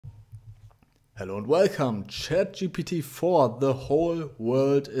Hello and welcome, ChatGPT-4, the whole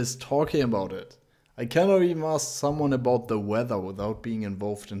world is talking about it. I cannot even ask someone about the weather without being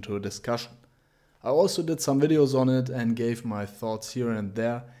involved into a discussion. I also did some videos on it and gave my thoughts here and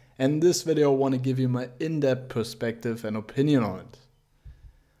there, and in this video I want to give you my in-depth perspective and opinion on it.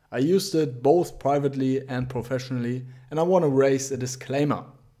 I used it both privately and professionally, and I want to raise a disclaimer.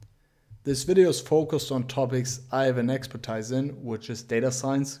 This video is focused on topics I have an expertise in, which is data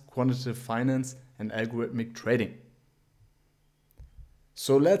science, quantitative finance, and algorithmic trading.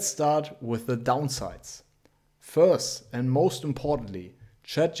 So let's start with the downsides. First, and most importantly,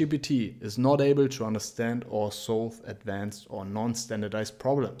 ChatGPT is not able to understand or solve advanced or non-standardized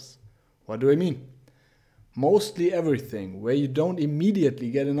problems. What do I mean? Mostly everything where you don't immediately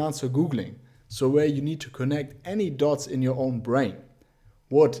get an answer Googling, so where you need to connect any dots in your own brain,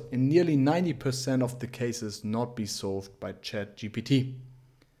 would in nearly 90% of the cases not be solved by ChatGPT.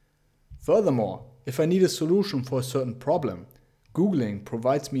 Furthermore, if I need a solution for a certain problem, Googling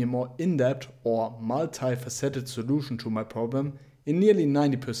provides me a more in-depth or multifaceted solution to my problem in nearly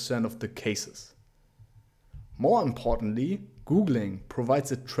 90% of the cases. More importantly, Googling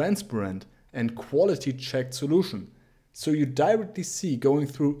provides a transparent and quality-checked solution, so you directly see going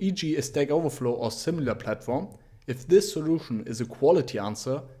through e.g. a Stack Overflow or similar platform if this solution is a quality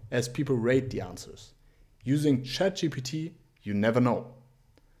answer as people rate the answers. Using ChatGPT, you never know.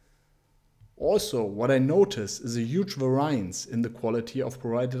 Also, what I notice is a huge variance in the quality of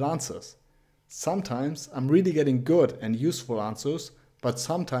provided answers. Sometimes I'm really getting good and useful answers, but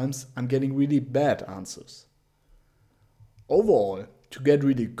sometimes I'm getting really bad answers. Overall, to get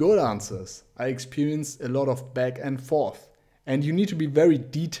really good answers, I experience a lot of back and forth, and you need to be very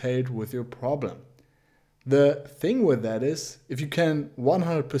detailed with your problem. The thing with that is, if you can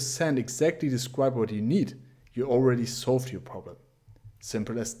 100% exactly describe what you need, you already solved your problem.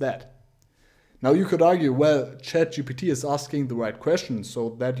 Simple as that. Now you could argue, well, ChatGPT is asking the right question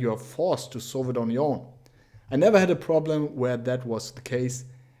so that you are forced to solve it on your own. I never had a problem where that was the case,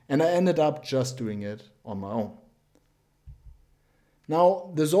 and I ended up just doing it on my own.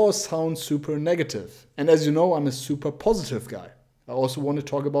 Now, this all sounds super negative, and as you know, I'm a super positive guy. I also want to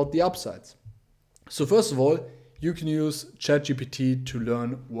talk about the upsides. So first of all, you can use ChatGPT to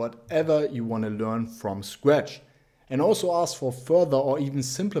learn whatever you want to learn from scratch, and also ask for further or even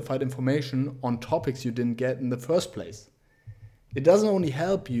simplified information on topics you didn't get in the first place. It doesn't only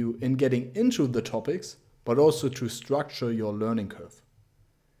help you in getting into the topics, but also to structure your learning curve.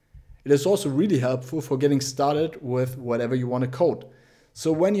 It is also really helpful for getting started with whatever you want to code.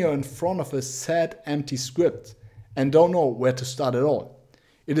 So when you're in front of a sad, empty script and don't know where to start at all,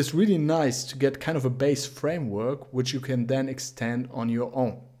 it is really nice to get kind of a base framework which you can then extend on your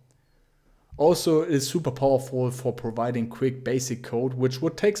own. Also, it is super powerful for providing quick basic code which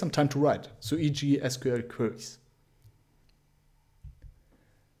would take some time to write, so e.g. SQL queries.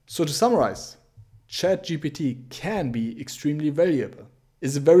 So to summarize, ChatGPT can be extremely valuable.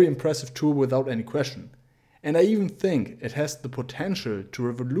 It's a very impressive tool without any question. And I even think it has the potential to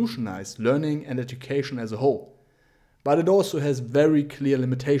revolutionize learning and education as a whole. But it also has very clear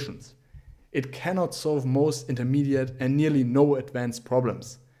limitations. It cannot solve most intermediate and nearly no advanced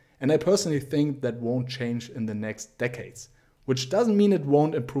problems. And I personally think that won't change in the next decades, which doesn't mean it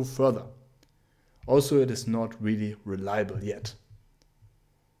won't improve further. Also, it is not really reliable yet.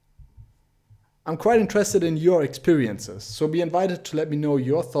 I'm quite interested in your experiences, so be invited to let me know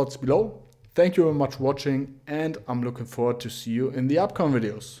your thoughts below. Thank you very much for watching, and I'm looking forward to see you in the upcoming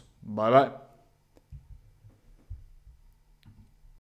videos. Bye bye.